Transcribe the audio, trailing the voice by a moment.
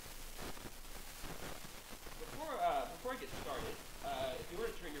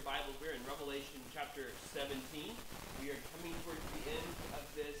17. We are coming towards the end of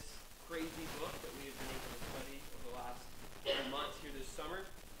this crazy book that we have been able to study over the last few months here this summer,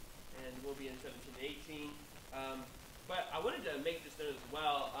 and we'll be in 17 and 18. But I wanted to make this note as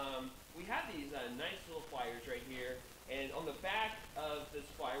well. We have these nice little flyers right here, and on the back of this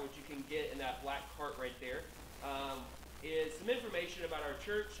flyer, which you can get in that black cart right there, is some information about our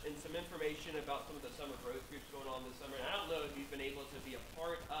church and some information about some of the summer growth groups going on this summer. And I don't know if you've been able to be a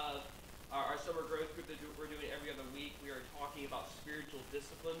part of our summer growth group that we're doing every other week. We are talking about spiritual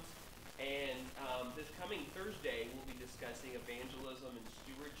disciplines. And this coming Thursday, we'll be discussing evangelism and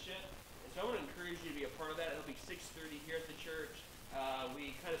stewardship. And so I want to encourage you to be a part of that. It'll be 6:30 here at the church.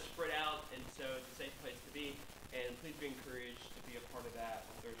 We kind of spread out, and so it's a safe place to be. And please be encouraged to be a part of that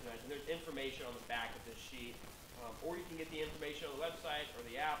on Thursday night. And there's information on the back of this sheet. Or you can get the information on the website or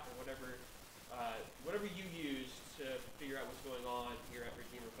the app or whatever you use to figure out what's going on here at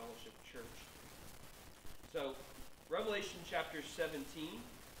Redeemer Fellowship Church. So, Revelation chapter 17 and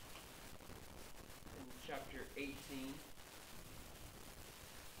chapter 18.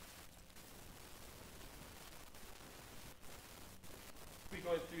 We'll be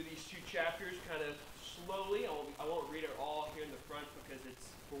going through these two chapters kind of slowly. I won't read it all here in the front because it's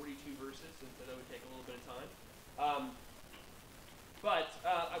 42 verses, and so that would take a little bit of time.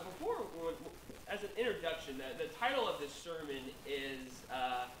 As an introduction, the title of this sermon is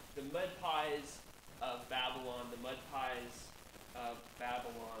The Mud Pies of Babylon, The Mud Pies of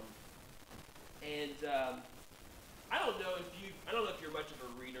Babylon. And I don't know if you're much of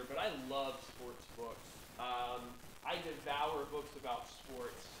a reader, but I love sports books. I devour books about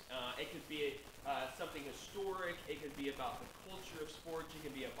sports. It could be something historic. It could be about the culture of sports. It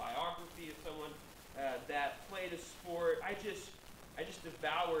could be a biography of someone that played a sport. I just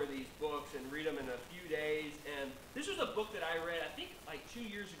devour these books and read them in a few days. And this was a book that I read, I think, like 2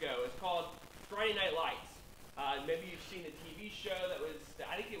 years ago. It's called Friday Night Lights. Maybe you've seen the TV show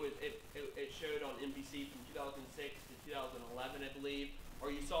it showed on NBC from 2006 to 2011, I believe. Or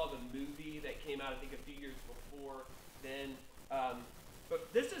you saw the movie that came out, I think, a few years before then.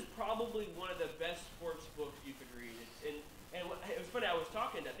 But this is probably one of the best sports books you could read. And it was funny, I was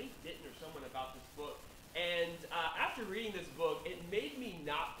talking to, I think, Denton or someone about this book. And after reading this book, it made me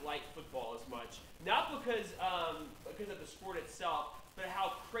not like football as much. Not because of the sport itself, but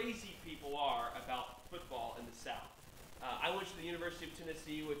how crazy people are about football in the South. I went to the University of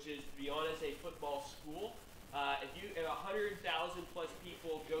Tennessee, which is, to be honest, a football school. If 100,000 plus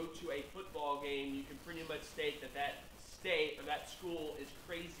people go to a football game, you can pretty much state that state or that school is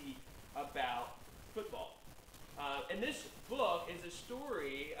crazy about football. And this book is a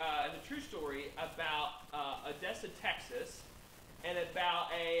true story about Odessa, Texas, and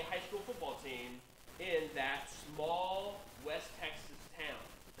about a high school football team in that small West Texas town,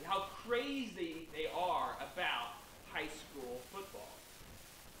 and how crazy they are about high school football.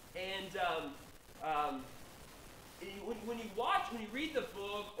 And when you read the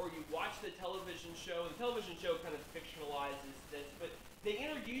book or you watch the television show kind of fictionalizes this, but they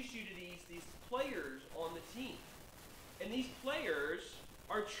introduce you to these players on the team. And these players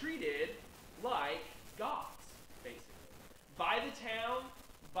are treated like gods, basically. By the town,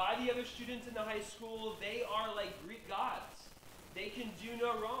 by the other students in the high school, they are like Greek gods. They can do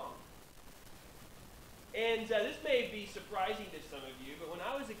no wrong. And this may be surprising to some of you, but when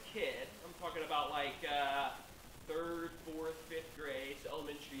I was a kid, I'm talking about like 3rd, 4th, 5th grade, so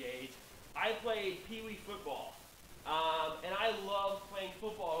elementary age, I played Pee Wee football. And I loved playing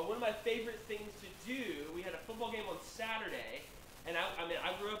football. One of my favorite things to do, we had a football game on Saturday, and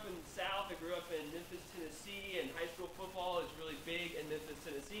I grew up in the South. I grew up in Memphis, Tennessee, and high school football is really big in Memphis,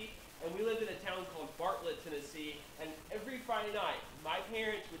 Tennessee. And we lived in a town called Bartlett, Tennessee, and every Friday night, my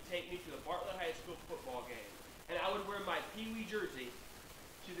parents would take me to the Bartlett High School football game, and I would wear my Pee Wee jersey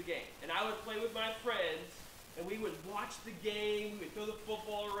to the game. And I would play with my friends, and we would watch the game, we would throw the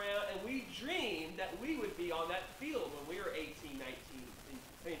football around, and we dreamed that we would be on that field when we were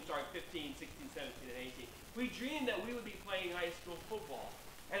 15, 16, 17, and 18. We dreamed that we would be playing high school football.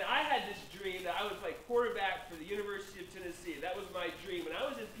 And I had this dream that I would play quarterback for the University of Tennessee. That was my dream. When I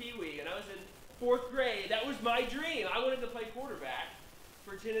was in Pee Wee and I was in 4th grade, that was my dream. I wanted to play quarterback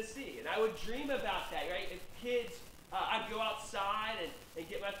for Tennessee. And I would dream about that, right? As kids, I'd go outside and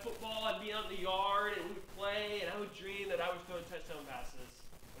get my football. I'd be out in the yard and we would play. And I would dream that I was throwing touchdown passes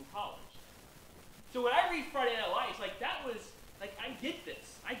in college. So when I read Friday Night Lights, that was, I get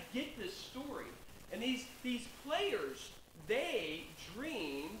this. I get this story. And these players, they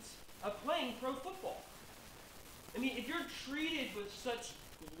dreamed of playing pro football. I mean, if you're treated with such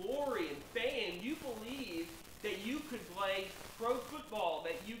glory and fame, you believe that you could play pro football,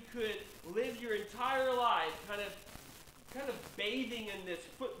 that you could live your entire life kind of bathing in this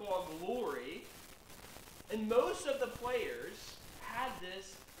football glory. And most of the players had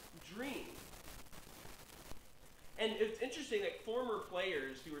this dream. And it's interesting that former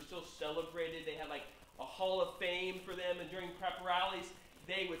players who were still celebrated, they had like a Hall of Fame for them, and during prep rallies,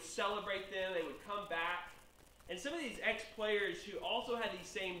 they would celebrate them, they would come back. And some of these ex-players who also had these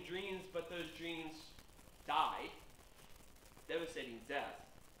same dreams, but those dreams died, devastating death,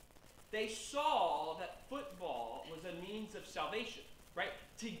 they saw that football was a means of salvation, right?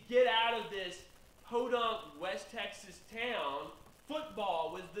 To get out of this podunk West Texas town,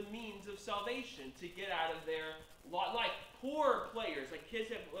 football was the means of salvation to get out of their lot. Like poor players, like kids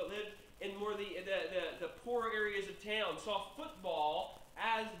that lived in more the poorer areas of town, saw football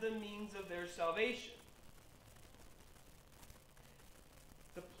as the means of their salvation.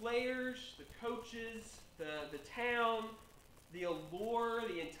 The players, the coaches, the town, the allure,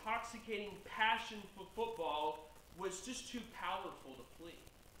 the intoxicating passion for football was just too powerful to flee.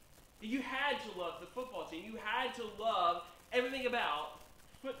 You had to love the football team. You had to love everything about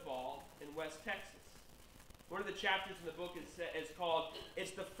football in West Texas. One of the chapters in the book is called,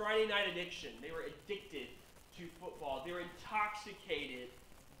 it's the Friday Night Addiction. They were addicted to football. They were intoxicated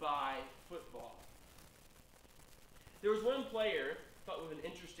by football. There was one player, I thought was an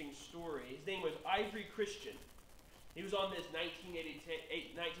interesting story. His name was Ivory Christian. He was on this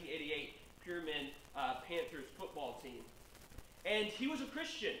 1988 Pyramid Panthers football team. And he was a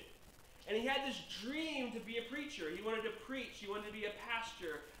Christian. And he had this dream to be a preacher. He wanted to preach. He wanted to be a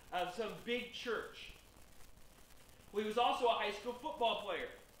pastor of some big church. Well, he was also a high school football player.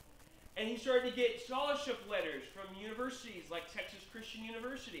 And he started to get scholarship letters from universities like Texas Christian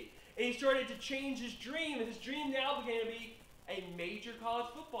University. And he started to change his dream. And his dream now began to be a major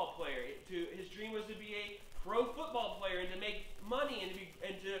college football player. His dream was to be a pro football player and to make money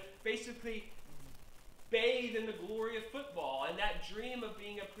and to basically bathe in the glory of football. And that dream of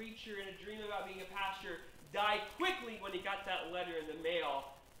being a preacher and a dream about being a pastor died quickly when he got that letter in the mail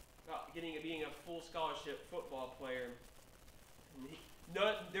about being a full scholarship football player.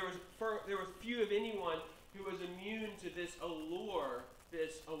 There was few of anyone who was immune to this allure,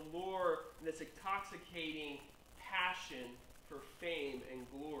 this intoxicating passion for fame and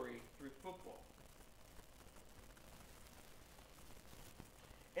glory through football.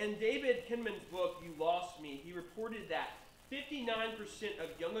 In David Kinman's book, You Lost Me, he reported that 59%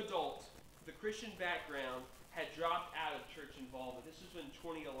 of young adults with a Christian background had dropped out of church involvement. This was in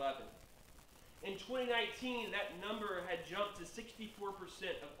 2011. In 2019, that number had jumped to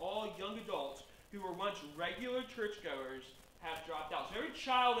 64% of all young adults who were once regular churchgoers have dropped out. So every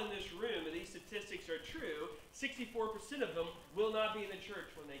child in this room, and these statistics are true, 64% of them will not be in the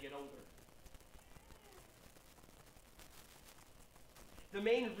church when they get older. The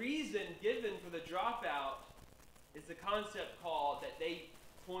main reason given for the dropout is the concept called, that they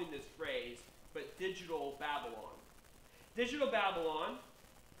coined this phrase, but digital Babylon. Digital Babylon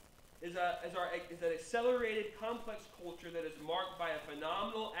is an accelerated, complex culture that is marked by a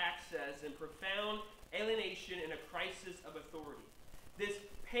phenomenal access and profound alienation and a crisis of authority. This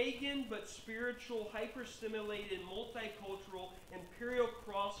pagan but spiritual, hyper-stimulated, multicultural, imperial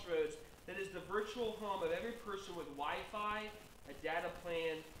crossroads that is the virtual home of every person with Wi-Fi, a data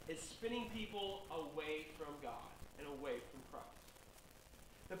plan, is spinning people away from God and away from Christ.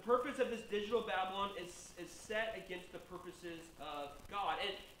 The purpose of this digital Babylon is set against the purposes of God.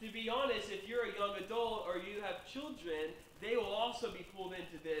 And to be honest, if you're a young adult or you have children, they will also be pulled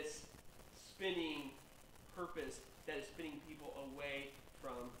into this spinning purpose that is spinning people away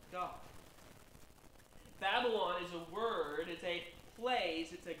from God. Babylon is a word, it's a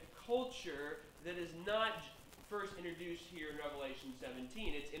place, it's a culture that is not first introduced here in Revelation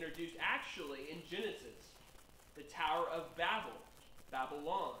 17. It's introduced actually in Genesis, the Tower of Babel,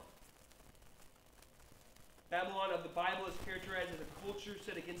 Babylon. Babylon of the Bible is characterized as a culture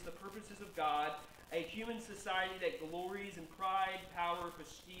set against the purposes of God, a human society that glories in pride, power,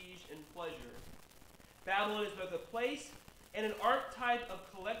 prestige, and pleasure. Babylon is both a place and an archetype of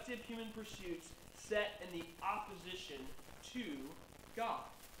collective human pursuits set in the opposition to God.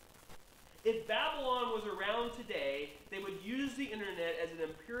 If Babylon was around today, they would use the internet as an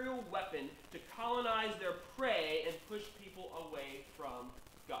imperial weapon to colonize their prey and push people away from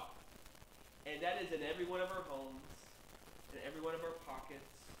God. And that is in every one of our homes, in every one of our pockets.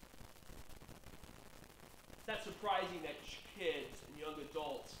 It's not surprising that kids and young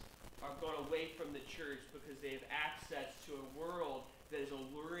adults are gone away from the church because they have access to a world that is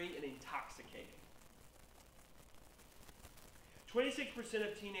alluring and intoxicating.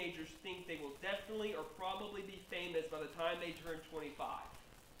 26% of teenagers think they will definitely or probably be famous by the time they turn 25.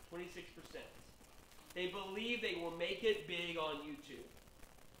 26%. They believe they will make it big on YouTube.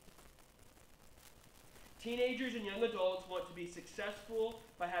 Teenagers and young adults want to be successful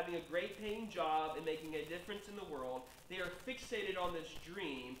by having a great paying job and making a difference in the world. They are fixated on this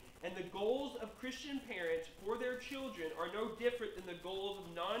dream, and the goals of Christian parents for their children are no different than the goals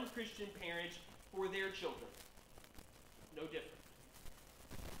of non-Christian parents for their children. No different.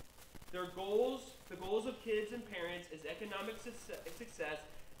 Their goals, the goals of kids and parents, is economic success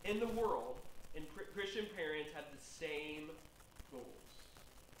in the world, and Christian parents have the same goals.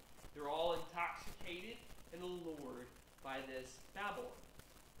 They're all intoxicated and allured by this Babylon.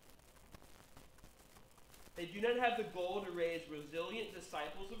 They do not have the goal to raise resilient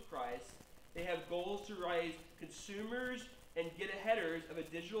disciples of Christ. They have goals to raise consumers and get-aheaders of a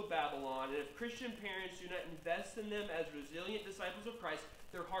digital Babylon. And if Christian parents do not invest in them as resilient disciples of Christ,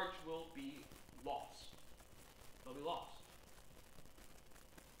 their hearts will be lost. They'll be lost.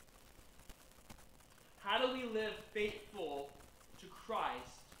 How do we live faithful to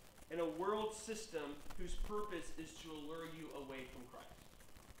Christ in a world system whose purpose is to allure you away from Christ?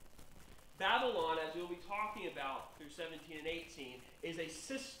 Babylon, as we'll be talking about through 17 and 18, is a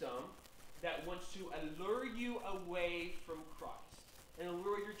system that wants to allure you away from Christ and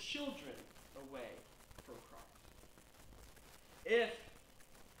allure your children away from Christ.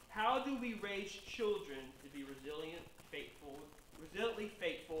 How do we raise children to be resiliently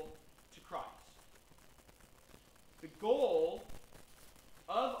faithful to Christ? The goal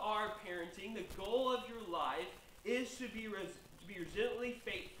of our parenting, the goal of your life, is to be resiliently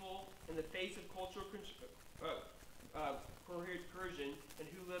faithful in the face of cultural coercion and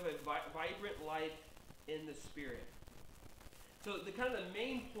who live a vibrant life in the Spirit. So the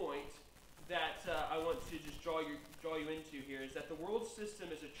main point that I want to just draw you into here is that the world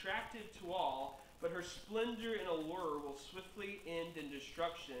system is attractive to all, but her splendor and allure will swiftly end in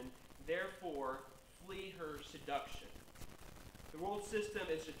destruction. Therefore, flee her seduction. The world system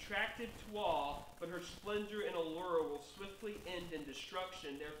is attractive to all, but her splendor and allure will swiftly end in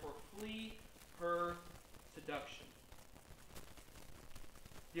destruction. Therefore, flee her seduction.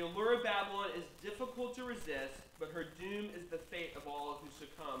 The allure of Babylon is difficult to resist, but her doom is the fate of all who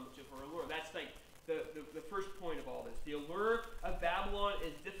succumb to her allure. That's like the first point of all this. The allure of Babylon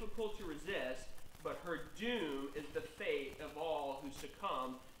is difficult to resist, but her doom is the fate of all who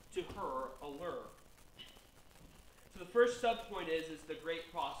succumb to her allure. So the first subpoint is the great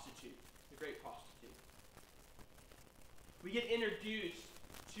prostitute. The great prostitute. We get introduced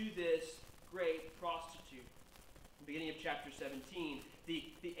to this great prostitute. In the beginning of chapter 17,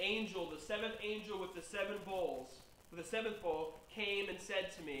 the angel, the seventh angel with the seven bowls, with the seventh bowl, came and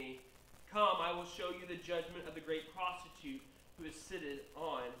said to me, "Come, I will show you the judgment of the great prostitute who is seated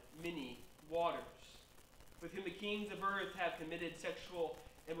on many waters, with whom the kings of earth have committed sexual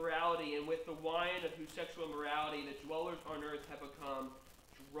immorality, and with the wine of whose sexual immorality the dwellers on earth have become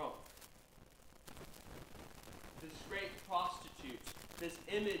drunk." This great prostitute, this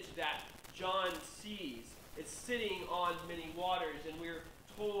image that John sees, is sitting on many waters, and we're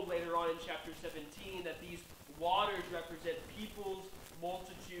told later on in chapter 17 that these waters represent peoples,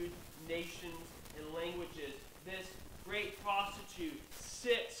 multitudes, nations, and languages. This great prostitute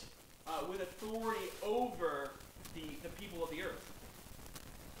sits with authority over the people of the earth.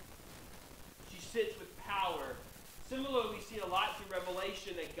 Sits with power. Similarly, we see a lot through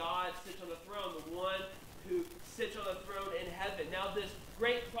Revelation that God sits on the throne, the one who sits on the throne in heaven. Now this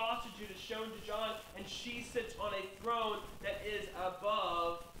great prostitute is shown to John, and she sits on a throne that is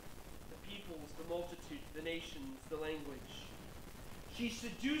above the peoples, the multitudes, the nations, the language. She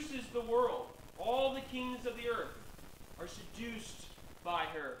seduces the world. All the kings of the earth are seduced by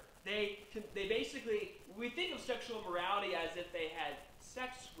her. They basically, we think of sexual immorality as if they had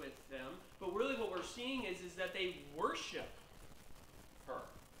sex with them, but really what we're seeing is that they worship her.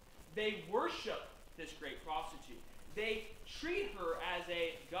 They worship this great prostitute. They treat her as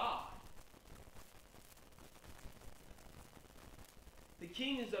a god. The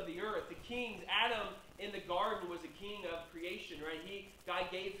kings of the earth, the kings, Adam in the garden was a king of creation, right? God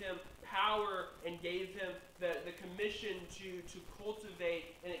gave him power and gave him the commission to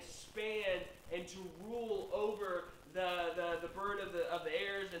cultivate and expand and to rule over the bird of the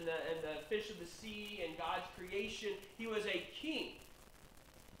airs and the fish of the sea and God's creation. He was a king.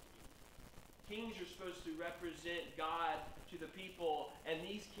 Kings are supposed to represent God to the people, and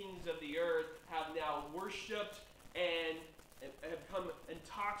these kings of the earth have now worshipped and have become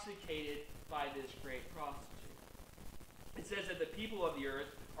intoxicated by this great prostitute. It says that the people of the earth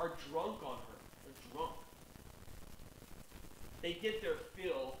are drunk on her. They're drunk. They get their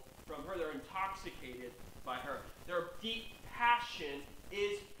fill from her. They're intoxicated by her. Their deep passion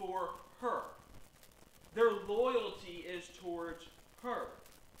is for her. Their loyalty is towards her.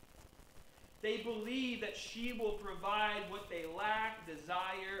 They believe that she will provide what they lack,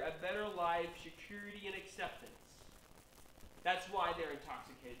 desire, a better life, security, and acceptance. That's why they're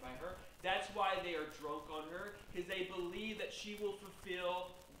intoxicated by her. That's why they are drunk on her, because they believe that she will fulfill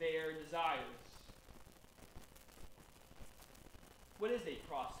their desires. What is a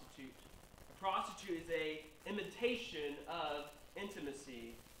prostitute? A prostitute is an imitation of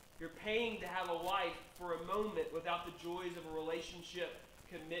intimacy. You're paying to have a life for a moment without the joys of a relationship,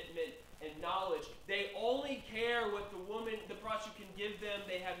 commitment, and knowledge. They only care what the prostitute can give them.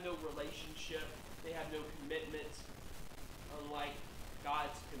 They have no relationship. They have no commitment, unlike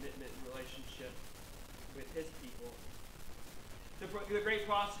God's commitment and relationship with his people. The great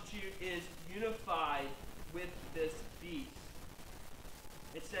prostitute is unified with this beast.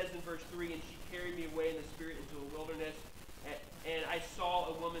 It says in verse 3, and she carried me away in the spirit into a wilderness, and I saw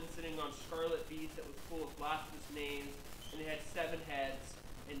a woman sitting on scarlet beasts that was full of blasphemous names, and it had 7 heads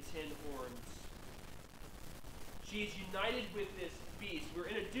and 10 horns. She is united with this beast. We're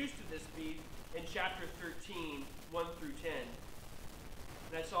introduced to this beast in chapter 13, 1 through 10.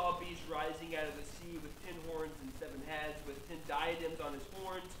 And I saw a beast rising out of the sea with 10 horns and 7 heads, with 10 diadems on his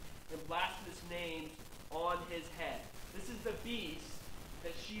horns, and blasphemous names on his head. This is the beast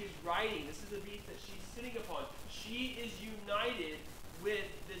that she is riding. This is the beast that she's sitting upon. She is united with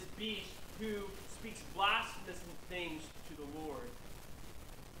this beast who speaks blasphemous things to the Lord.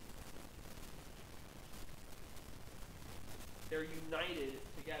 They're united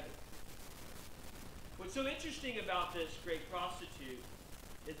together. What's so interesting about this great prostitute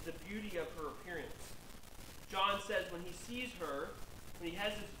is the beauty of her appearance. John says when he sees her, when he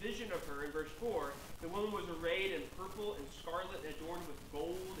has this vision of her in verse 4, the woman was arrayed in purple and scarlet and adorned with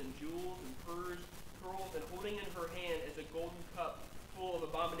gold and jewels and pearls, and holding in her hand is a golden cup full of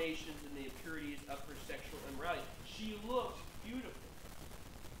abominations and the impurities of her sexual immorality. She looked beautiful.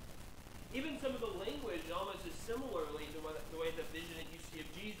 Even some of the language almost is similarly to the way the vision that you see of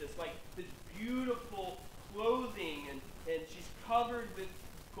Jesus, like this beautiful clothing, and she's covered with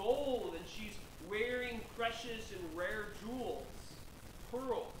gold, and she's wearing precious and rare jewels,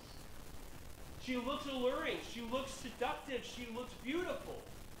 pearls. She looks alluring. She looks seductive. She looks beautiful.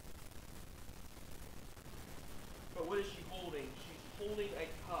 But what is she holding? She's holding a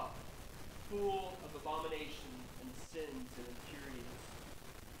cup full of abominations and sins and impurities.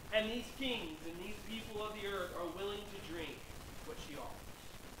 And these kings and these people of the earth are willing to drink what she offers.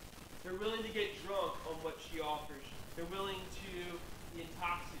 They're willing to get drunk on what she offers. They're willing to be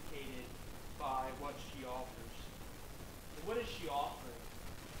intoxicated by what she offers. And what is she offering?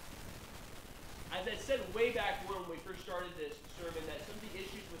 As I said way back when we first started this sermon, that some of the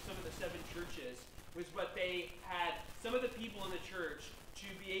issues with some of the 7 churches was what they had some of the people in the church to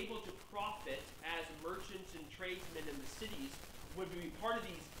be able to profit as merchants and tradesmen in the cities would be part of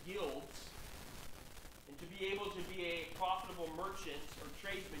these guilds. And to be able to be a profitable merchant or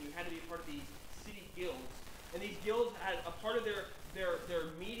tradesman, you had to be part of these city guilds. And these guilds had a part of their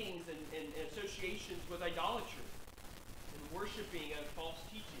meetings and associations with idolatry and worshiping of false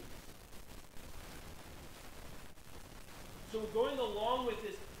teachings. So going along with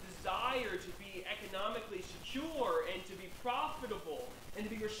this desire to be economically secure and to be profitable and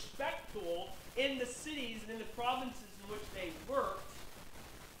to be respectful in the cities and in the provinces in which they worked,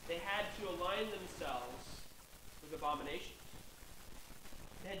 they had to align themselves with abominations.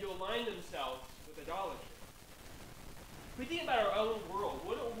 They had to align themselves with idolatry. If we think about our own world,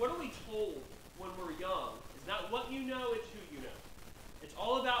 what are we told when we're young? It's not what you know, it's who you know. It's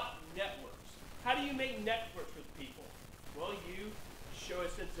all about networks. How do you make networks with people? Well, you show a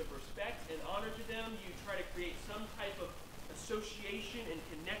sense of respect and honor to them. You try to create some type of association and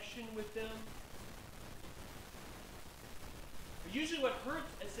connection with them. But usually what hurts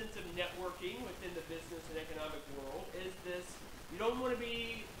a sense of networking within the business and economic world is this: you don't want to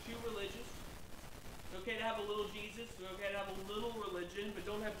be too religious. It's okay to have a little Jesus. It's okay to have a little religion, but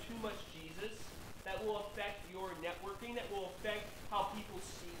don't have too much Jesus. That will affect your networking. That will affect how people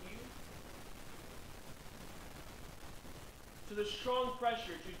see you. So there's strong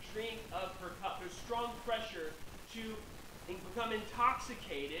pressure to drink of her cup. There's strong pressure to become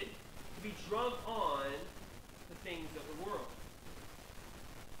intoxicated, to be drunk on the things of the world.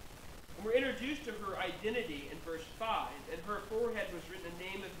 And we're introduced to her identity in verse 5. And her forehead was written a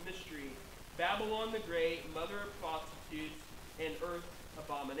name of mystery: Babylon the Great, mother of prostitutes and earth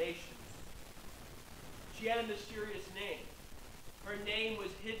abominations. She had a mysterious name. Her name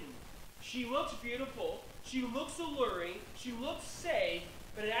was hidden. She looks beautiful, she looks alluring, she looks safe,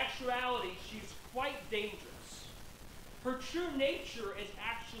 but in actuality, she's quite dangerous. Her true nature is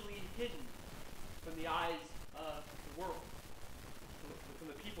actually hidden from the eyes of the world, from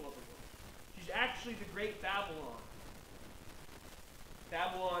the people of the world. She's actually the great Babylon.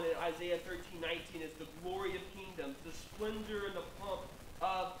 Babylon in Isaiah 13:19 is the glory of kingdoms, the splendor and the pomp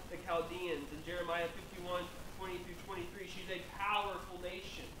of the Chaldeans. In Jeremiah 51:20-23, she's a powerful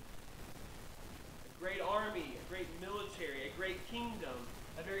nation. A great army, a great military, a great kingdom,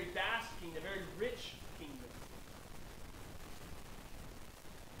 a very vast kingdom, a very rich kingdom.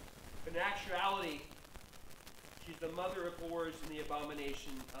 But in actuality, she's the mother of whores and the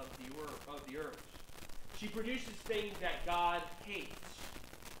abomination of the earth. She produces things that God hates.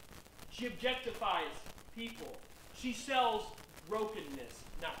 She objectifies people. She sells brokenness,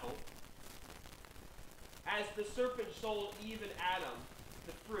 not hope. As the serpent sold Eve and Adam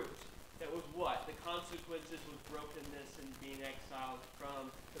the fruit, that was what? The consequences was brokenness and being exiled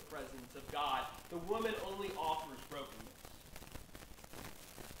from the presence of God. The woman only offers brokenness.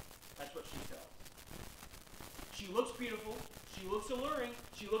 That's what she sells. She looks beautiful. She looks alluring.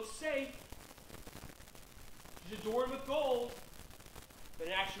 She looks safe. She's adorned with gold. But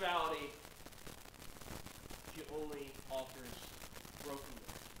in actuality, she only offers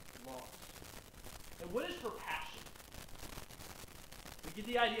brokenness, loss. And what is her passion? We get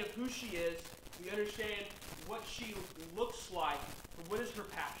the idea of who she is. We understand what she looks like. But what is her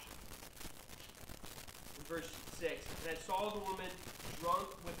passion? In verse 6, and I saw the woman drunk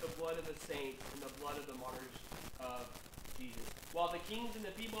with the blood of the saints and the blood of the martyrs of Jesus. While the kings and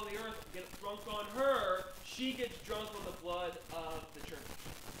the people of the earth get drunk on her, she gets drunk on the blood of the church.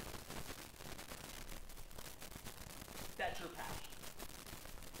 That's her passion.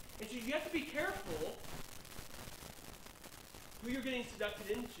 And so you have to be careful who you're getting seduced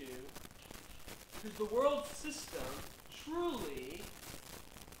into, because the world system truly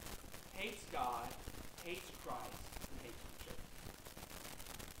hates God, hates Christ, and hates the church.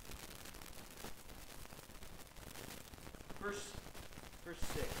 Verse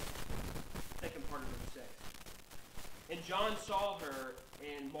 6, second part of verse 6. And John saw her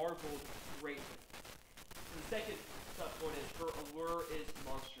and marveled greatly. The second subpoint is her allure is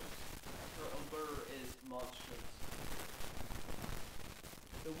monstrous. Her allure is monstrous.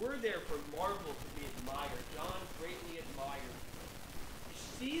 The word there for marvel to be admired. John greatly admired. You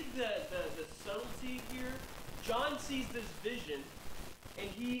see the subtlety here? John sees this vision, and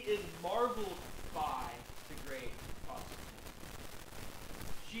he is marveled by the great prostitute.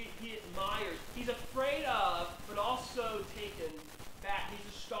 He admires. He's afraid of, but also taken back. He's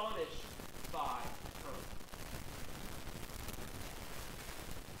astonished by her.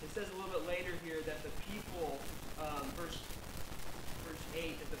 It says a little bit later here that the people, verse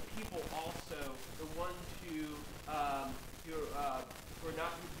 8, that the people also, the ones who are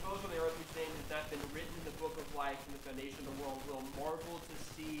not, those on the earth whose name has not been written in the book of life from the foundation of the world, will marvel to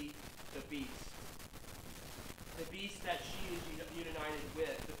see the beast. The beast that she is united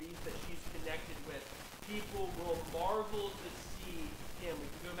with, the beast that she's connected with. People will marvel to see him. We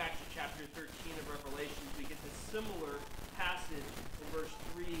can go back to chapter 13 of Revelation. We get this similar passage in verse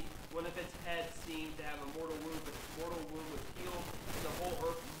 3. One of its heads seemed to have a mortal wound, but the mortal wound was healed, and the whole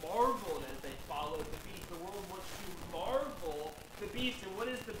earth marveled as they followed the beast. The world wants to marvel the beast. And what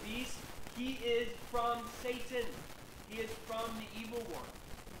is the beast? He is from Satan. He is from the evil one.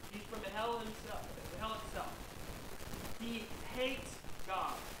 He's from the hell himself. The hell itself. He hates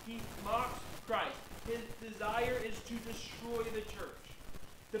God. He mocks Christ. His desire is to destroy the church.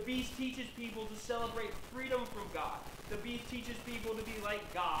 The beast teaches people to celebrate freedom from God. The beast teaches people to be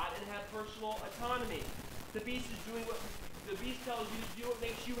like God and have personal autonomy. The beast tells you to do what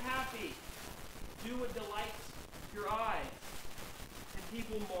makes you happy. Do what delights your eyes. And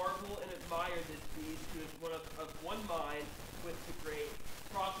people marvel and admire this beast who is of one mind with the great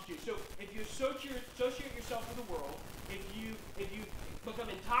prostitute. So if you associate yourself with the world, if you become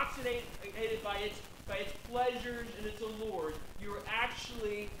intoxicated by its pleasures and its allures, you are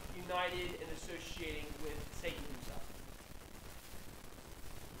actually united and associating with Satan himself.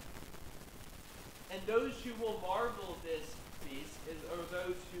 And those who will marvel this beast are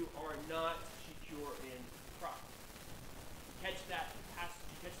those who are not secure in Christ. Catch that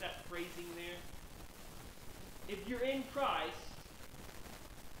passage? Catch that phrasing there? If you're in Christ,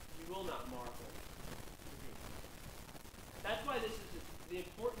 you will not marvel. That's why the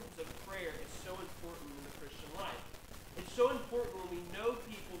importance of prayer is so important in the Christian life. It's so important when we know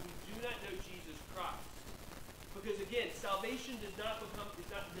people who do not know Jesus Christ. Because again, salvation is not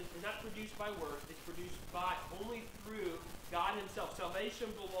produced by works. It's produced only through God himself.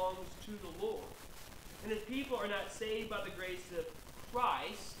 Salvation belongs to the Lord. And if people are not saved by the grace of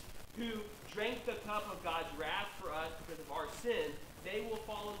Christ, who drank the cup of God's wrath for us because of our sin, they will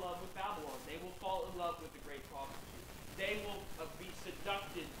fall in love with Babylon. They will fall in love with the great prostitute. They will be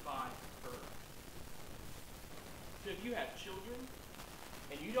seduced by her. So if you have children,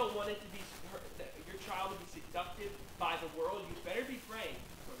 and you don't want it to be your child to be seduced by the world, you better be praying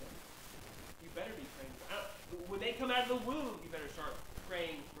for them. You better be praying for them. When they come out of the womb, you better start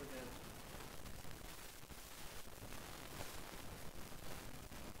praying for them.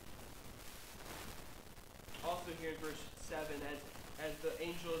 Also here in verse 7, as the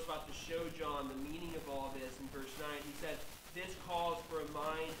angel is about to show John the meaning of all this, in verse 9, he said, this calls for a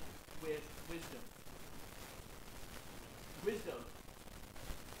mind with wisdom. Wisdom.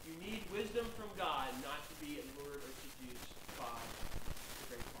 You need wisdom from God not to be allured or seduced by the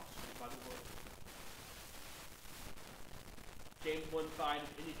great prostitute, by the world. James 1:5,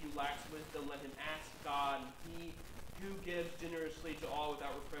 if any of you lacks wisdom, let him ask God, he who gives generously to all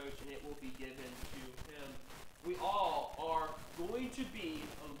without reproach, and it will be given to him. We all are going to be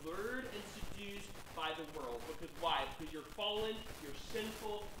allured and seduced by the world. Because why? Because you're fallen, you're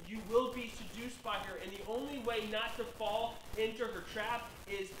sinful, you will be seduced by her, and the only way not to fall into her trap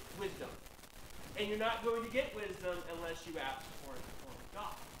is wisdom. And you're not going to get wisdom unless you ask for it from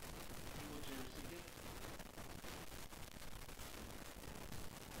God. He will generously give it.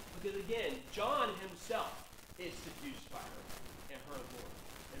 Because again, John himself is seduced by her and her Lord,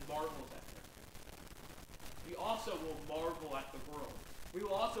 and marvels at her. We also will marvel at the world. We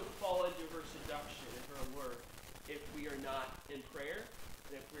will also fall into her seduction and her allure if we are not in prayer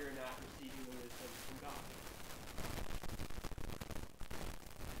and if we are not receiving the wisdom from God.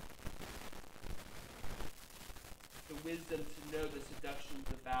 The wisdom to know the seductions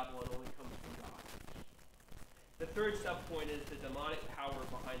of Babylon only comes from God. The third subpoint is the demonic power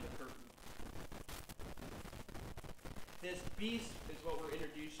behind the curtain. This beast is what we're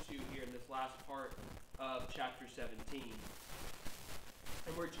introduced to here in this last part of chapter 17.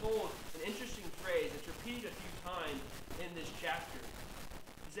 And we're told an interesting phrase that's repeated a few times in this chapter.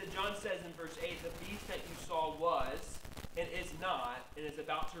 John says in verse 8, the beast that you saw was, and is not, and is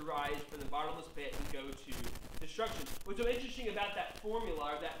about to rise from the bottomless pit and go to destruction. What's so interesting about that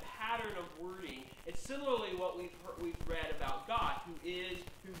formula, or that pattern of wording, it's similarly what we've read about God, who is,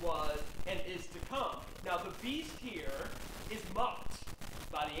 who was, and is to come. Now the beast here is mocked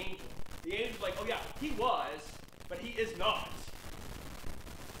by the angel. The angel's like, oh yeah, he was, but he is not.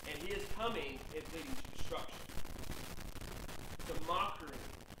 And he is coming and leading to destruction. It's a mockery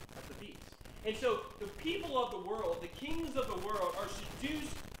of the beast. And so the people of the world, the kings of the world, are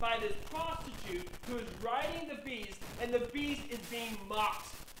seduced by this prostitute who is riding the beast, and the beast is being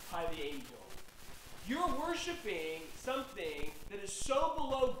mocked by the angel. You're worshiping something that is so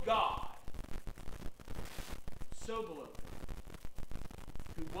below God, so below God,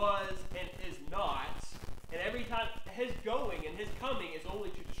 who was and is not, and every time his going and his coming is only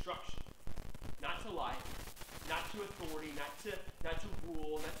to destruction, not to life, not to authority, not to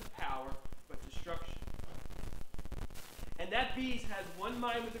rule, not to power, but destruction. And that beast has one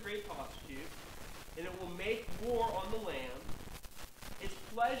mind with the great prostitute, and it will make war on the Lamb. Its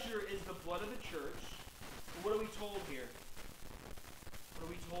pleasure is the blood of the church. And what are we told here? What are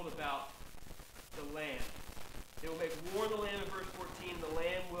we told about the Lamb? They will make war on the Lamb in verse 14. The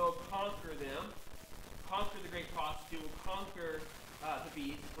Lamb will conquer them. Conquer the great prostitute, will conquer the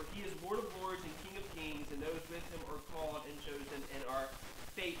beast, for he is Lord of lords and King of kings, and those with him are called and chosen and are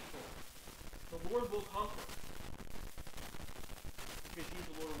faithful. The Lord will conquer, because he's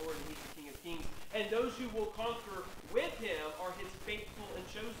the Lord of lords and he's the King of kings. And those who will conquer with him are his faithful and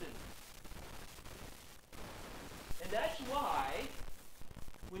chosen. And that's why,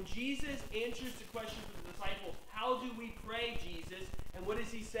 when Jesus answers the question to the disciples, how do we pray, Jesus? And what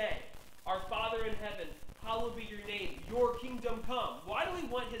does he say? Our Father in heaven, hallowed be your name. Your kingdom come. Why do we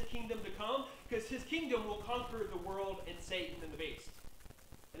want his kingdom to come? Because his kingdom will conquer the world and Satan and the beast.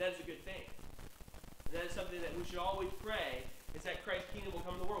 And that's a good thing. And that is something that we should always pray, is that Christ's kingdom will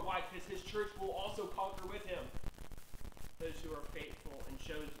come to the world. Why? Because his church will also conquer with him those who are faithful and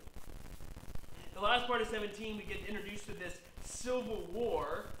chosen. The last part of 17, we get introduced to this civil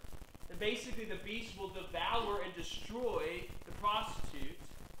war. And basically the beast will devour and destroy the prostitute.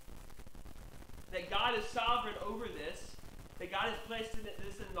 That God is sovereign over this, that God has placed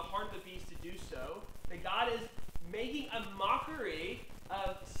this in the heart of the beast to do so, that God is making a mockery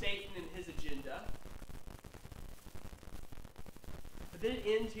of Satan and his agenda. But then it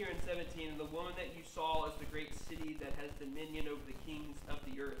ends here in 17, and the woman that you saw is the great city that has dominion over the kings of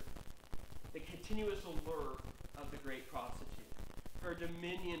the earth. the continuous allure of the great prostitute. Her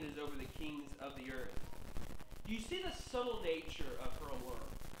dominion is over the kings of the earth. Do you see the subtle nature of her allure?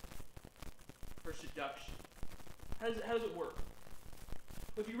 Her seduction. How does it work?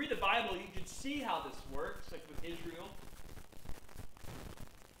 Well, if you read the Bible, you can see how this works, like with Israel.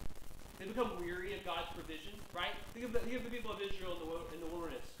 They become weary of God's provision, right? Think of the people of Israel in the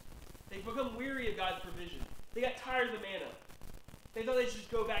wilderness. They become weary of God's provision. They got tired of the manna. They thought they should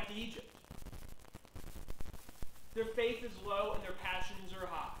just go back to Egypt. Their faith is low and their passions are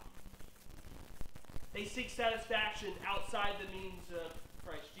high. They seek satisfaction outside the means of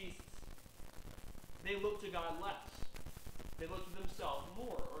Christ Jesus. They look to God less. They look to themselves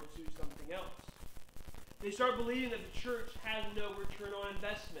more or to something else. They start believing that the church has no return on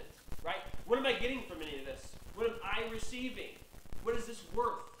investment, right? What am I getting from any of this? What am I receiving? What is this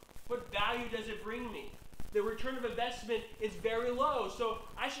worth? What value does it bring me? The return of investment is very low, so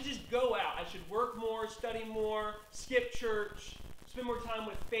I should just go out. I should work more, study more, skip church, spend more time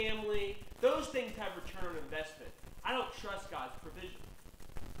with family. Those things have return on investment. I don't trust God's provision.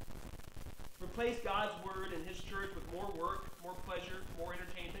 Replace God's word and his church with more work, more pleasure, more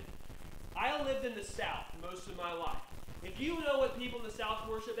entertainment. I lived in the South most of my life. If you know what people in the South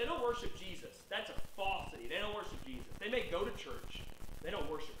worship, they don't worship Jesus. That's a falsity. They don't worship Jesus. They may go to church. They don't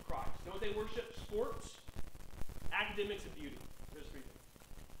worship Christ. You know what they worship? Sports, academics, and beauty. Those three things.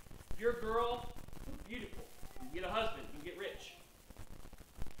 If you're a girl, beautiful. You get a husband, you get rich.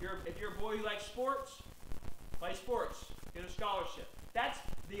 If you're a boy who likes sports, play sports. Get a scholarship. That's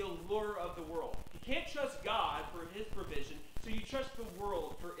the allure of the world. You can't trust God for his provision, so you trust the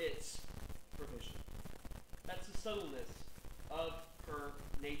world for its provision. That's the subtleness of her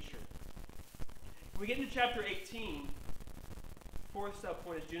nature. When we get into chapter 18, fourth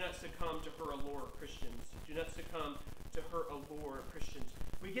sub-point is do not succumb to her allure, Christians. Do not succumb to her allure, Christians.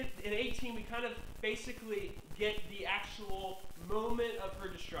 We get in 18, we kind of basically get the actual moment of her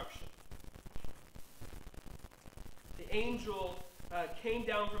destruction. The angel came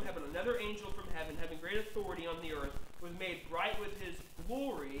down from heaven. Another angel from heaven, having great authority on the earth, was made bright with his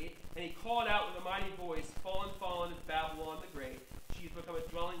glory, and he called out with a mighty voice, Fallen, fallen is Babylon the Great. She has become a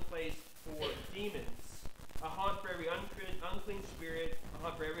dwelling place for demons, a haunt for every unclean spirit, a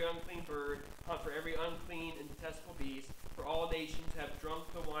haunt for every unclean bird, a haunt for every unclean and detestable beast. For all nations have drunk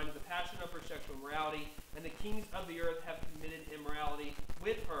the wine of the passion of her sexual immorality, and the kings of the earth have committed immorality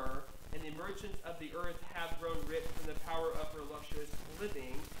with her, and the merchants of the earth have grown rich from the power of her luxurious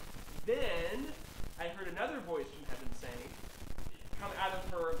living. Then I heard another voice from heaven saying, Come out of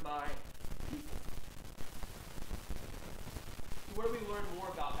her, my people. So where do we learn more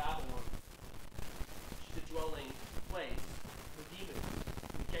about Babylon? She's a dwelling place for demons.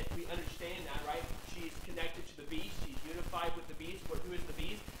 We understand that, right? She's connected to the beast. She's unified with the beast. Who is the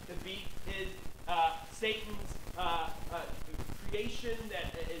beast? The beast is Satan's creation that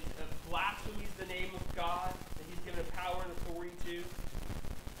is blasphemies the name of God, that he's given power and authority to.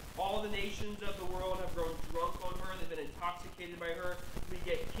 All the nations of the world have grown drunk on her. They've been intoxicated by her. We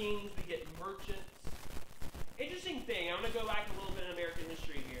get kings. We get merchants. Interesting thing. I'm going to go back a little bit in American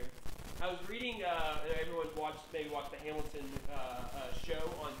history here. I was reading, everyone's maybe watched the Hamilton show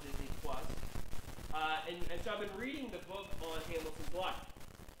on Disney+. And so I've been reading the book on Hamilton's life.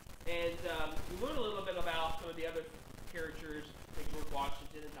 And we learn a little bit about some of the other characters, like George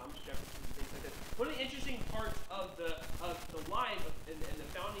Washington and Thomas Jefferson and things like this. One of the interesting parts of the life and the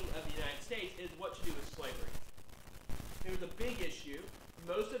founding of the United States is what to do with slavery. It was a big issue.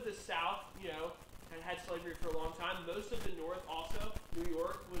 Most of the South, had slavery for a long time. Most of the North also. New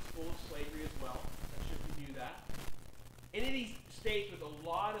York was full of slavery as well. Not sure if you knew that. Any of these states with a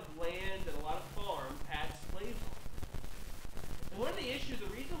lot of land and a lot of farms had slaves on them. And one of the issues,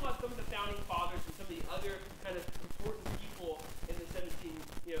 the reason why some of the founding fathers and some of the other kind of important people in the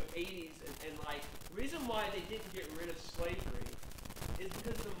 80s and the reason why they didn't get rid of slavery is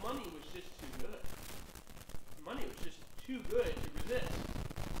because the money was just too good. The money was just too good to resist.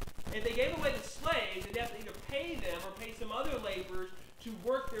 If they gave away the slaves, they'd have to either pay them or pay some other laborers to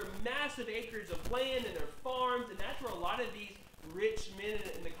work their massive acres of land and their farms, and that's where a lot of these rich men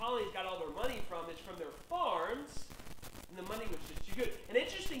in the colonies got all their money from. It's from their farms, and the money was just too good. An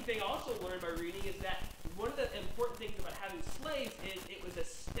interesting thing I also learned by reading is that one of the important things about having slaves is it was a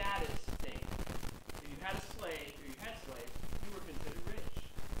status thing. If you had a slave, or you had slaves, you were considered rich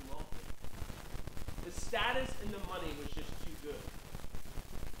and wealthy. The status and the money was just too good.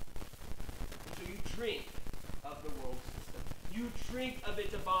 So you drink of the world system. You drink of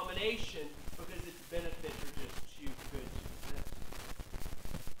its abomination because its benefits are just too good to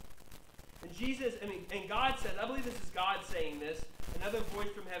resist. And God says, I believe this is God saying this, and Another voice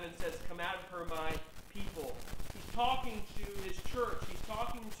from heaven says, "Come out of her, my people." He's talking to his church. He's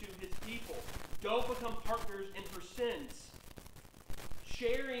talking to his people. Don't become partners in her sins,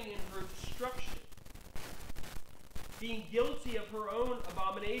 sharing in her destruction, being guilty of her own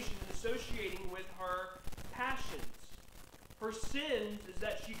abomination and associating with her passions. Her sins is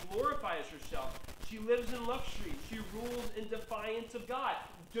that she glorifies herself. She lives in luxury. She rules in defiance of God.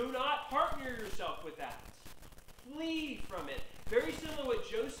 Do not partner yourself with that. Flee from it. Very similar to what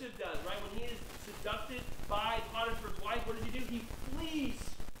Joseph does, right? When he is seduced by Potiphar's wife, what does he do? He flees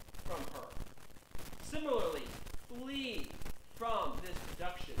from her. Similarly, flee from this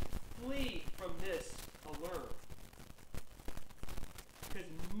seduction. Flee from this allure. Because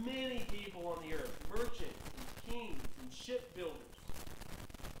many people on the earth, merchants and kings and shipbuilders,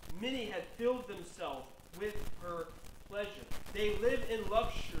 many have filled themselves with her pleasure. They live in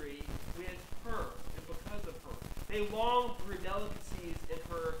luxury with her and because of her. They long for her delicacies and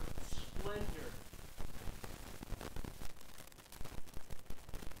her splendor.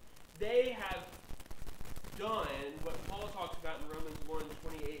 They have done what Paul talks about in Romans 24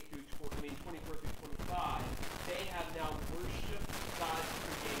 through 25. They have now worshipped God's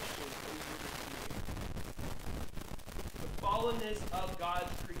creation over the creator. The fallenness of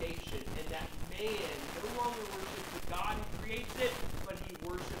God's creation, and that man no longer worships the God who creates it, but he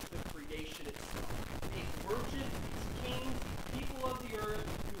worships the creation itself. These merchants, these kings, these people of the earth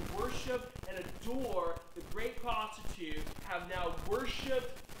who worship and adore the great prostitute have now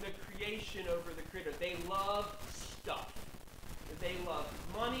worshipped the creation over the creator. They love stuff. They love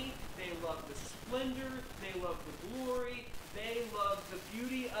money. They love the splendor. They love the glory. They love the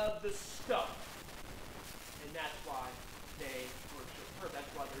beauty of the stuff. And that's why they worship her.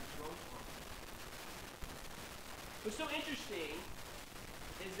 That's why they're drunk on her. What's so interesting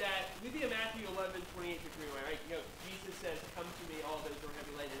is that we be in Matthew 11:28-29, right? You know, Jesus says, "Come to me, all those who are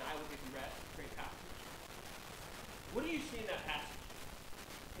heavy laden, and I will give you rest." Great passage. What do you see in that passage?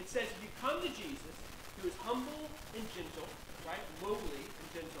 It says, if you come to Jesus, who is humble and gentle, right? Lowly and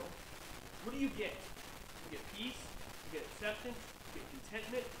gentle, what do you get? You get peace, you get acceptance, you get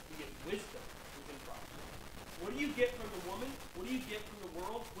contentment, you get wisdom within Christ. What do you get from the woman? What do you get from the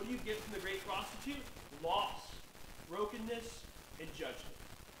world? What do you get from the great prostitute? Loss, brokenness, and judgment.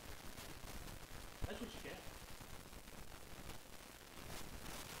 That's what you get.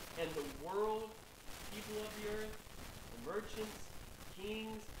 And the world, people of the earth, the merchants,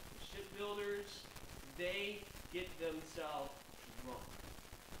 kings, the shipbuilders, they get themselves drunk.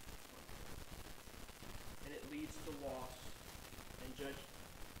 And it leads to loss and judgment.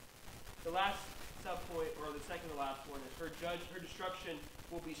 The last subpoint, or the second to last one, is her destruction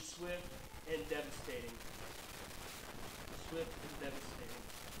will be swift and devastating. Swift and devastating.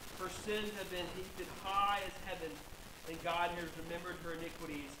 Her sins have been heaped high as heaven, and God has remembered her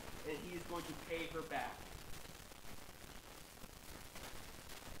iniquities, and he is going to pay her back.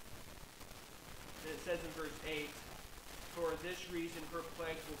 And it says in verse 8, "For this reason her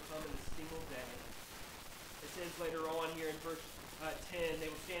plagues will come in a single day." It says later on here in verse 10, "They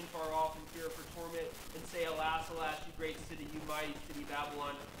will stand far off in fear of her torment and say, Alas, alas, you great city, you mighty city,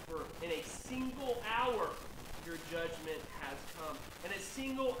 Babylon, for in a single hour your judgment has come." In a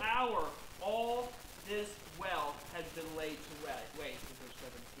single hour, all this wealth has been laid to waste in verse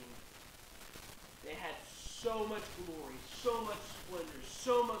 17. They had so much glory, so much splendor,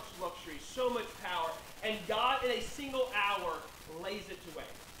 so much luxury, so much power, and God in a single hour lays it to waste.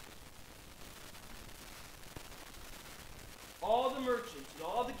 All the merchants and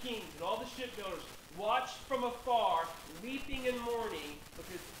all the kings and all the shipbuilders watched from afar, weeping and mourning,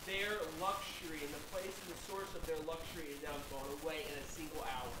 because their luxury and the place and the source of their luxury is now gone away in a single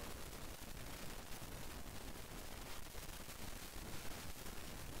hour.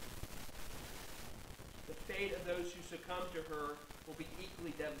 The fate of those who succumb to her will be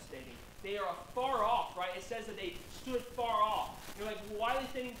equally devastating. They are far off, right? It says that they stood far off. You're like, well, why are they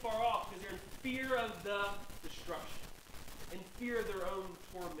standing far off? Because they're in fear of the destruction, in fear of their own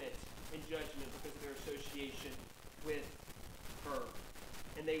torment and judgment because of their association with her.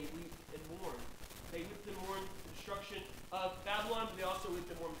 And they weep and mourn. They weep and mourn the destruction of Babylon, but they also weep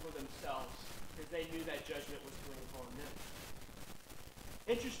and mourn for themselves because they knew that judgment was coming upon them.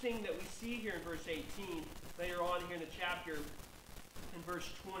 Interesting that we see here in verse 18, later on here in the chapter, in verse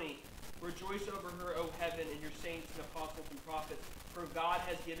 20, "Rejoice over her, O heaven, and your saints and apostles and prophets, for God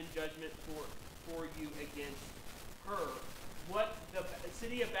has given judgment for you against her." What the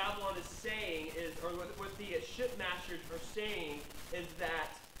city of Babylon is saying is, or what the shipmasters are saying, is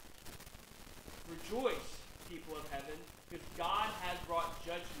that rejoice, people of heaven, because God has brought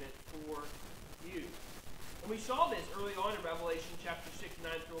judgment for you. And we saw this early on in Revelation chapter 6,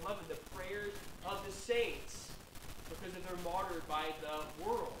 9 through 11, the prayers of the saints, because they're martyred by the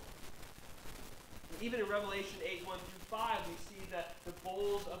world. And even in Revelation 8, 1 through 5, we see the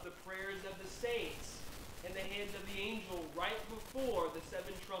bowls of the prayers of the saints in the hands of the angel right before the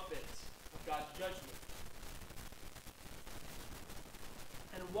 7 trumpets of God's judgment.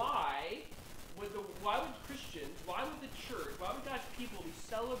 And why would Christians, why would the church, why would God's people be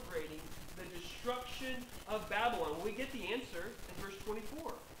celebrating the destruction of Babylon? Well, we get the answer in verse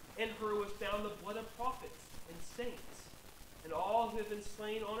 24. In her was found the blood of prophets and saints, and all who have been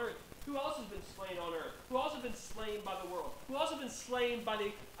slain on earth. Who else has been slain on earth? Who else has been slain by the world? Who else has been slain by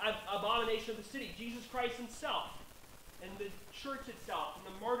the abomination of the city? Jesus Christ himself, and the church itself, and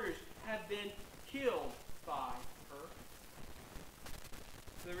the martyrs have been killed by her.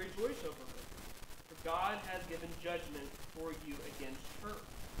 So they rejoice over her. For God has given judgment for you against her.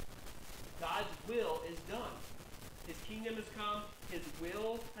 God's will is done. His kingdom has come. His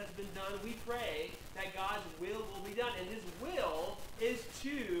will has been done. We pray that God's will be done. And his will is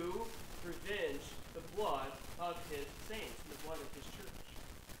to revenge the blood of his saints, and the blood of his church.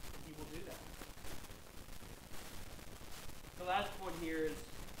 And he will do that. The last point here is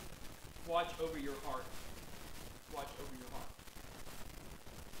watch over your heart. Watch over your heart.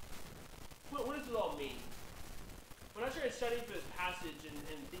 What does it all mean? When I started studying for this passage and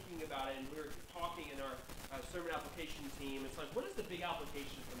thinking about it, and we were talking in our sermon application team, it's like, what is the big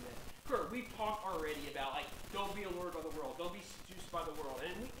application from this? Sure, we've talked already about, like, don't be allured by the world. Don't be seduced by the world.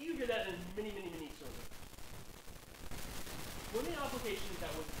 And you hear that in many, many, many sermons. One of the applications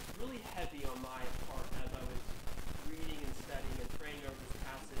that was really heavy on my heart as I was reading and studying and praying over this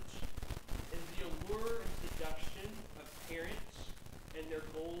passage is the allure and seduction of parents and their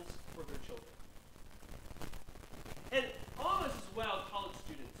goals for their children. And all of us as well, college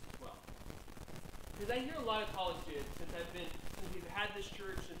students as well. Because I hear a lot of college students, since we've had this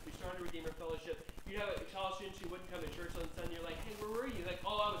church, since we started Redeemer Fellowship, you have college students who wouldn't come to church on Sunday, you're like, hey, where were you? Like,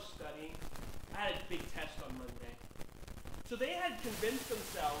 oh, I was studying. I had a big test on Monday. So they had convinced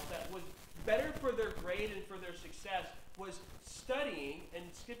themselves that was better for their grade and for their success was studying and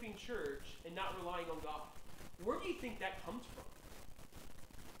skipping church and not relying on God. Where do you think that comes from?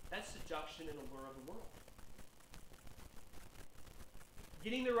 That's seduction and allure of the world.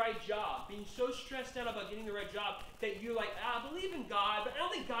 Getting the right job, being so stressed out about getting the right job that you're like, I believe in God, but I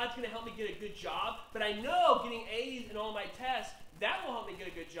don't think God's going to help me get a good job. But I know getting A's in all my tests, that will help me get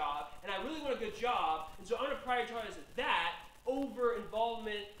a good job. And I really want a good job. And so I'm going to prioritize that over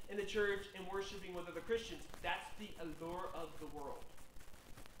involvement in the church and worshiping with other Christians. That's the allure of the world.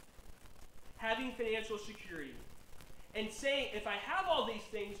 Having financial security. And saying, if I have all these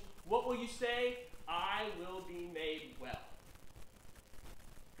things, what will you say? I will be made well.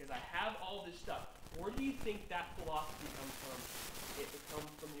 Because I have all this stuff. Where do you think that philosophy comes from? It comes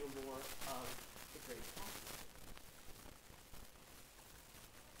from the allure of the great prophet.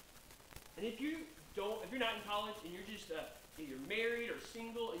 And if you're not in college and you're just either married or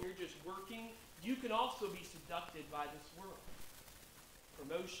single and you're just working, you can also be seducted by this world.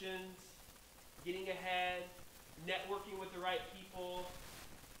 Promotions, getting ahead, networking with the right people.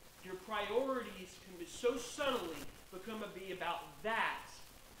 Your priorities can be so subtly be about that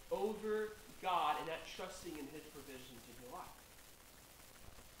over God and that trusting in his provisions in your life.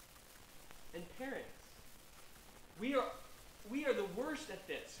 And parents, we are the worst at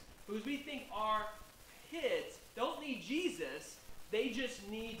this because we think our kids don't need Jesus. They just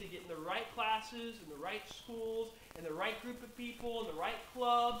need to get in the right classes, in the right schools, and the right group of people, and the right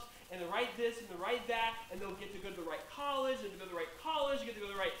clubs, and the right this, and the right that, and they'll get to go to the right college, and to go to the right college, get to go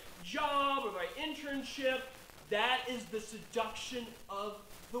to the right job, or the right internship. That is the seduction of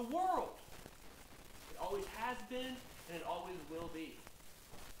the world. It always has been, and it always will be.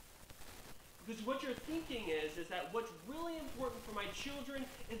 Because what you're thinking is that what's really important for my children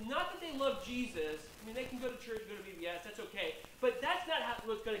is not that they love Jesus. I mean, they can go to church, go to VBS, that's okay. But that's not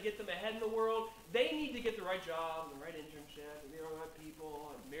what's going to get them ahead in the world. They need to get the right job, and the right internship, and marry the right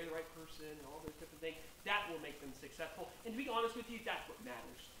people, and marry the right person, and all those different things. That will make them successful. And to be honest with you, that's what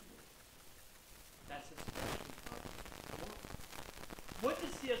matters to me. That's the seduction of the world. What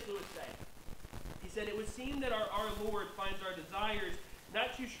does C.S. Lewis say? He said, it would seem that our Lord finds our desires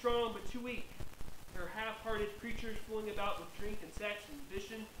not too strong, but too weak. They're half-hearted creatures fooling about with drink and sex and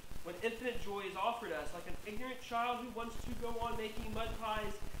ambition when infinite joy is offered us, like an ignorant child who wants to go on making mud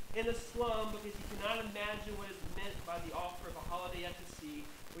pies in a slum because he cannot imagine what is meant by the offer of a holiday at the sea.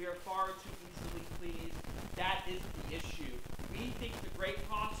 We are far too easily pleased. That is the issue. We think the great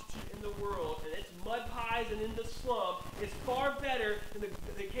prostitute in the world and its mud pies and in the slum is far better than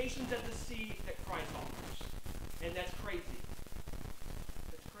the vacations at the sea that Christ offers.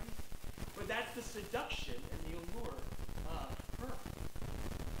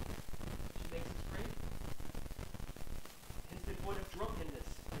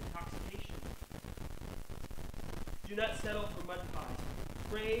 Do not settle for mud pies.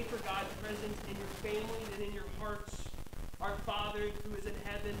 Pray for God's presence in your families and in your hearts. Our Father who is in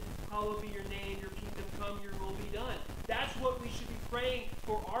heaven, hallowed be your name. Your kingdom come, your will be done. That's what we should be praying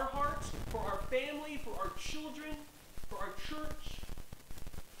for our hearts, for our family, for our children, for our church.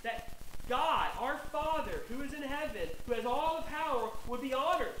 That God, our Father who is in heaven, who has all the power, would be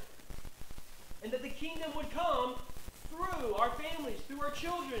honored. And that the kingdom would come through our families, through our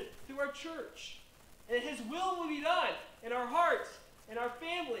children, through our church. And that his will will be done in our hearts, in our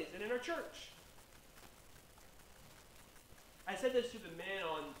families, and in our church. I said this to the men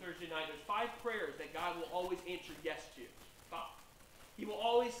on Thursday night. There's 5 prayers that God will always answer yes to. 5. He will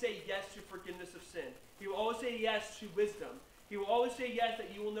always say yes to forgiveness of sin. He will always say yes to wisdom. He will always say yes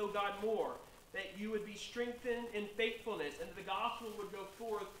that you will know God more, that you would be strengthened in faithfulness, and that the gospel would go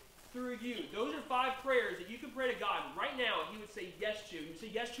forth through you. Those are 5 prayers that you can pray to God right now, and he would say yes to. He would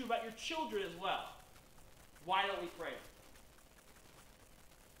say yes to about your children as well. Why don't we pray?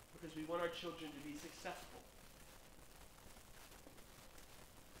 Because we want our children to be successful.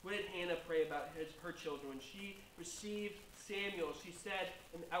 What did Hannah pray about her children? When she received Samuel, she said,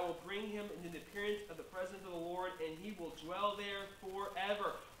 "And I will bring him into the appearance of the presence of the Lord, and he will dwell there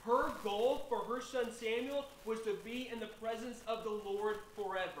forever." Her goal for her son Samuel was to be in the presence of the Lord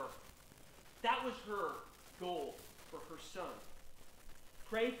forever. That was her goal for her son.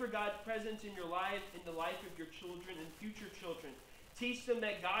 Pray for God's presence in your life, in the life of your children and future children. Teach them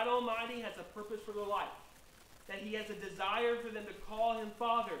that God Almighty has a purpose for their life, that he has a desire for them to call him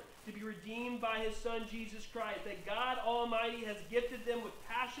Father, to be redeemed by his Son Jesus Christ, that God Almighty has gifted them with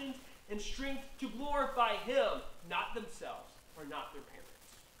passions and strength to glorify him, not themselves or not their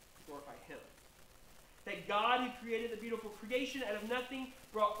parents, to glorify him. That God, who created the beautiful creation out of nothing,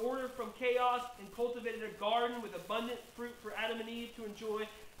 brought order from chaos and cultivated a garden with abundant fruit for Adam and Eve to enjoy,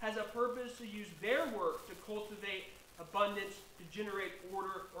 has a purpose to use their work to cultivate abundance, to generate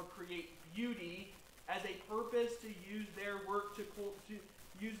order or create beauty, as a purpose to use their work to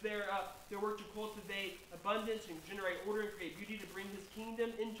use their work to cultivate abundance and generate order and create beauty, to bring his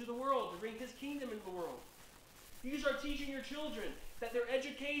kingdom into the world, to bring his kingdom into the world. You start teaching your children that their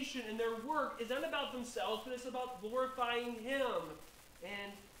education and their work is not about themselves, but it's about glorifying him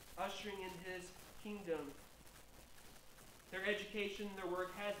and ushering in his kingdom. Their education and their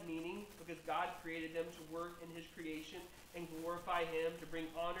work has meaning because God created them to work in his creation and glorify him, to bring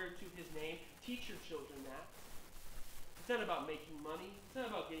honor to his name. Teach your children that. It's not about making money. It's not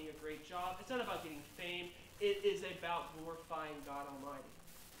about getting a great job. It's not about getting fame. It is about glorifying God Almighty.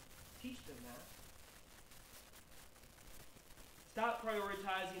 Teach them that. Stop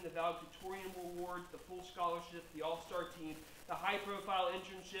prioritizing the valedictorian awards, the full scholarships, the all-star teams, the high-profile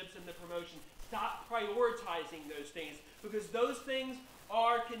internships, and the promotion. Stop prioritizing those things, because those things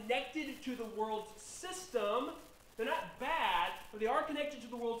are connected to the world's system. They're not bad, but they are connected to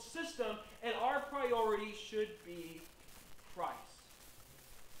the world's system, and our priority should be Christ,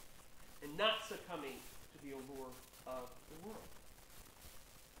 and not succumbing to the allure of the world.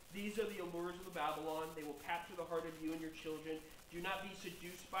 These are the allures of Babylon. They will capture the heart of you and your children. Do not be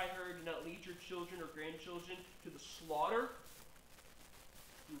seduced by her. Do not lead your children or grandchildren to the slaughter.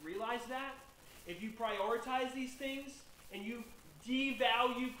 You realize that? If you prioritize these things and you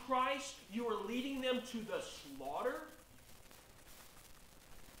devalue Christ, you are leading them to the slaughter.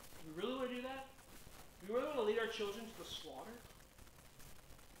 Do we really want to do that? Do we really want to lead our children to the slaughter?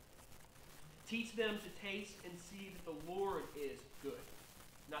 Teach them to taste and see that the Lord is good.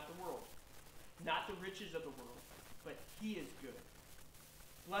 Not the world. Not the riches of the world. But he is good.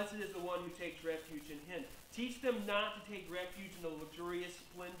 Blessed is the one who takes refuge in him. Teach them not to take refuge in the luxurious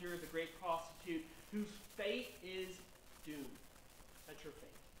splendor of the great prostitute, whose fate is doomed. That's your fate.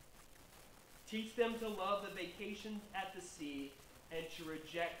 Teach them to love the vacations at the sea and to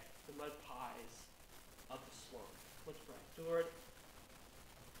reject the mud pies of the slum. Let's pray. So Lord,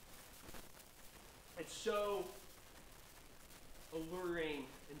 it's so alluring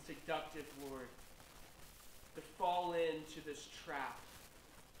and seductive, Lord, to fall into this trap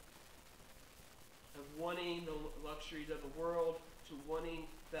of wanting the luxuries of the world, to wanting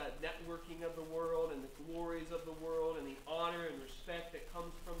the networking of the world and the glories of the world and the honor and respect that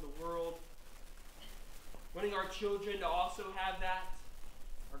comes from the world. Wanting our children to also have that,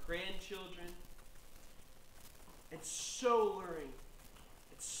 our grandchildren. It's so alluring,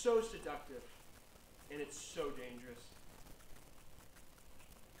 it's so seductive, and it's so dangerous.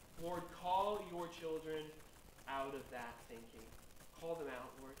 Lord, call your children out of that thinking. Call them out,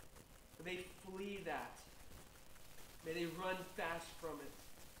 Lord. May they flee that. May they run fast from it.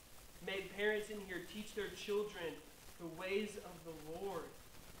 May parents in here teach their children the ways of the Lord.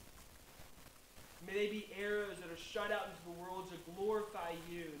 May they be arrows that are shot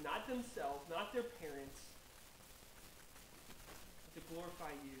themselves, not their parents, but to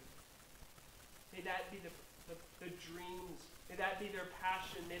glorify you. May that be the dreams. May that be their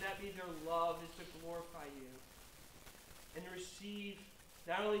passion. May that be their love, is to glorify you. And to receive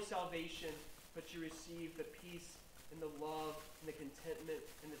not only salvation, but to receive the peace and the love and the contentment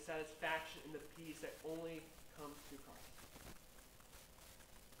and the satisfaction and the peace that only comes through Christ.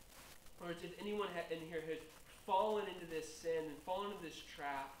 Lord, if anyone in here has fallen into this sin and fallen into this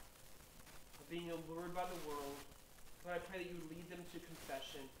trap of being allured by the world, Lord, I pray that you lead them to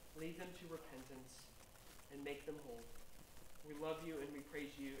confession, lead them to repentance, and make them whole. We love you and we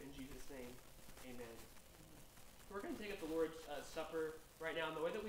praise you in Jesus' name. Amen. We're going to take up the Lord's Supper right now. And the way that we